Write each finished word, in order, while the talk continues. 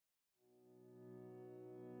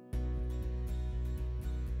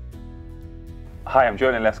Hi, I'm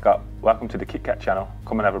Joleon Lescott. Welcome to the KitKat channel.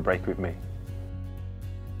 Come and have a break with me.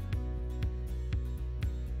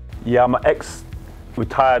 Yeah, I'm an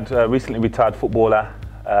ex-retired, recently retired footballer.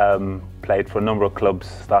 Played for a number of clubs.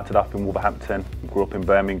 Started off in Wolverhampton, grew up in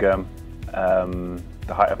Birmingham.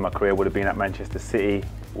 The height of my career would have been at Manchester City,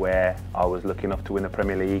 where I was lucky enough to win the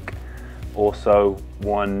Premier League. Also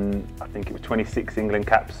won, I think it was 26 England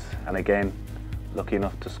caps, and again, lucky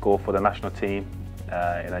enough to score for the national team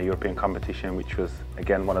in a European competition, which was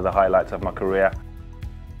again one of the highlights of my career.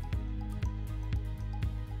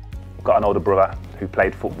 I've got an older brother who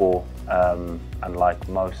played football, and like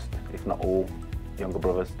most, if not all, younger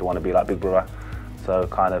brothers, they want to be like big brother. So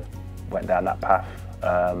kind of went down that path,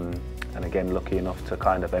 and again, lucky enough to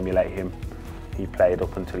kind of emulate him. He played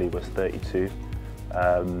up until he was 32.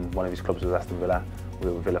 One of his clubs was Aston Villa. We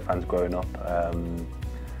were Villa fans growing up, and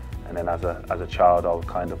then as a child, I was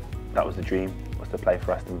that was the dream, was to play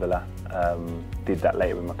for Aston Villa. Did that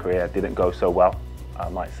later in my career. Didn't go so well, I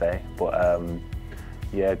might say, but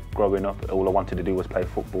yeah, growing up, all I wanted to do was play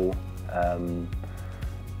football.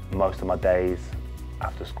 Most of my days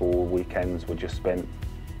after school, weekends were just spent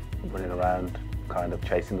running around, kind of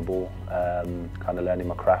chasing the ball, kind of learning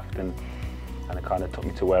my craft, and it kind of took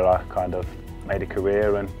me to where I kind of made a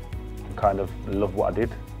career and kind of loved what I did.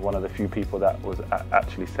 One of the few people that was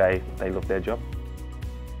actually say they love their job.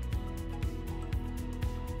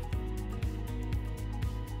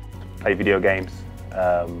 Play video games.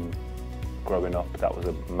 Growing up, that was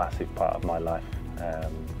a massive part of my life.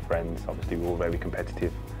 Friends, obviously, we were all very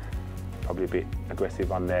competitive. Probably a bit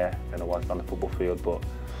aggressive on there than I was on the football field, but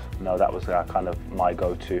no, that was kind of my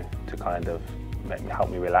go-to to kind of help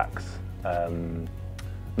me relax.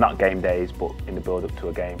 Not game days, but in the build-up to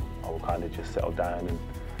a game, I would kind of just settle down and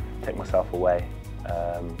take myself away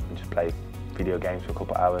and just play video games for a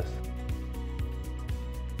couple of hours.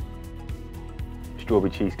 Strawberry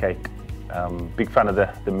cheesecake. Big fan of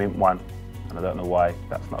the mint one, and I don't know why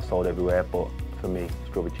that's not sold everywhere, but for me,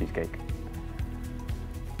 strawberry cheesecake.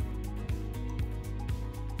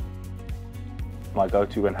 My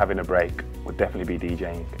go-to when having a break would definitely be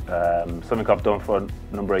DJing. Something I've done for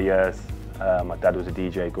a number of years. My dad was a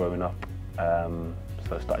DJ growing up,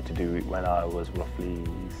 so I started to do it when I was roughly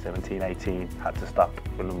 17, 18. Had to stop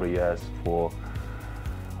for a number of years for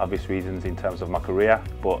obvious reasons in terms of my career,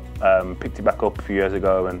 but picked it back up a few years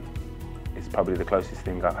ago, and it's probably the closest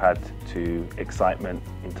thing I've had to excitement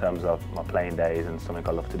in terms of my playing days, and something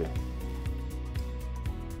I love to do.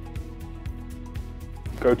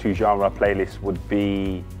 Go-to genre playlist would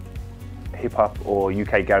be hip-hop or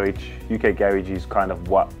UK garage. UK garage is kind of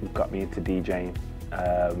what got me into DJing.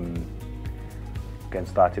 Again,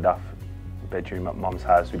 started off bedroom at mum's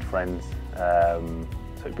house with friends,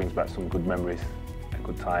 so it brings back some good memories and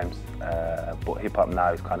good times. But hip-hop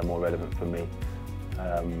now is kind of more relevant for me.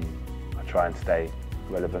 I try and stay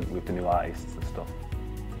relevant with the new artists and stuff.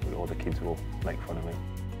 All the kids will make fun of me.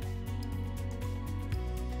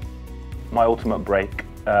 My ultimate break,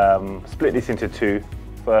 split this into two.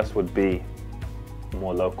 First would be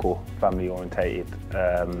more local, family orientated,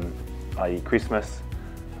 i.e. Christmas.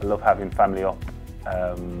 I love having family up.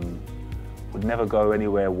 Would never go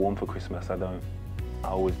anywhere warm for Christmas. I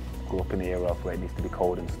always grew up in the era of where it needs to be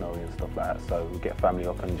cold and snowy and stuff like that. So we get family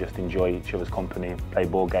up and just enjoy each other's company, play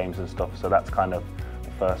board games and stuff. So that's kind of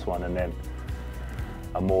the first one. And then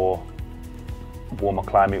a more warmer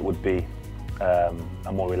climate would be a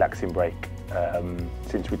more relaxing break.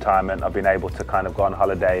 Since retirement, I've been able to kind of go on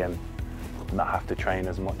holiday and not have to train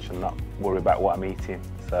as much and not worry about what I'm eating.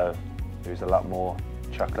 So there's a lot more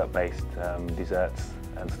chocolate-based desserts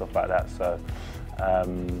and stuff like that. So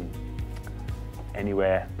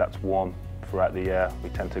anywhere that's warm throughout the year, we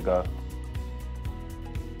tend to go.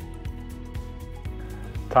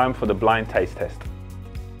 Time for the blind taste test.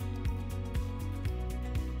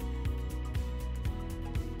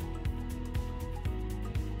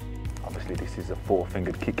 Obviously, this is a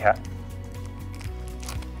 4-fingered KitKat.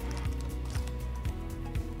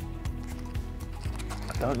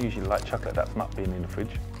 I don't usually like chocolate that's not been in the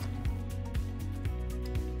fridge.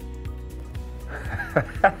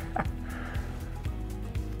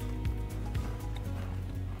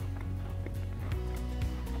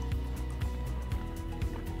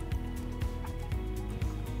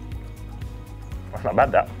 That's not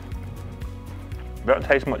bad, that. Don't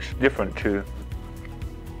taste much different to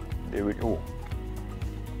the original.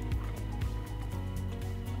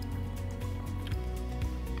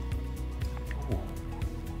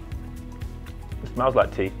 It smells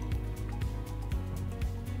like tea.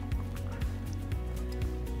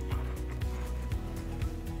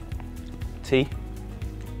 Tea?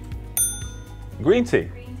 Green tea?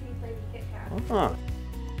 Green tea flavoured KitKat. Ah.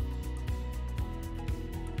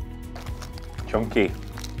 Chunky.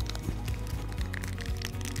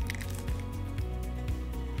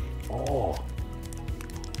 Oh.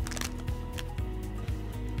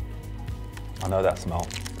 I know that smell.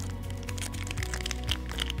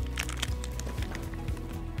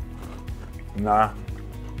 Nah.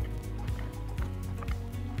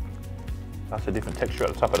 That's a different texture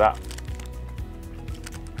at the top of that.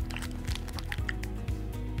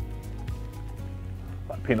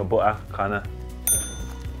 Like peanut butter, kind of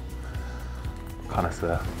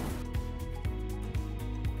connoisseur.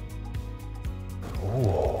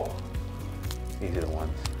 Ooh. These are the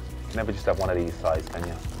ones. You can never just have one of these size, can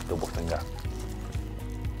you? Double finger.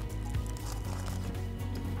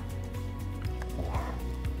 Ooh.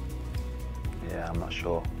 Yeah, I'm not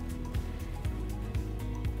sure.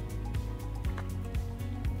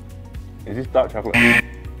 Is this dark chocolate?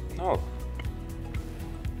 No.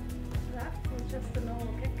 That was just a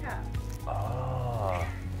normal KitKat. Oh.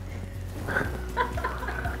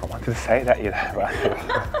 I wanted to say that, you know, right?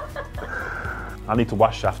 I need to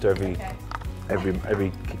wash after every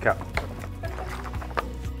KitKat.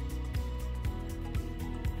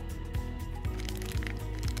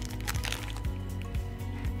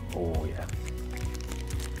 Oh yeah.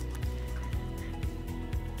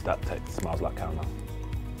 That smells like caramel.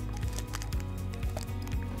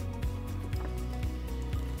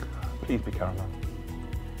 Please be caramel.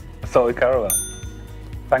 Salted caramel.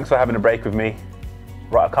 Thanks for having a break with me.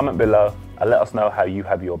 Write a comment below and let us know how you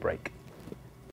have your break.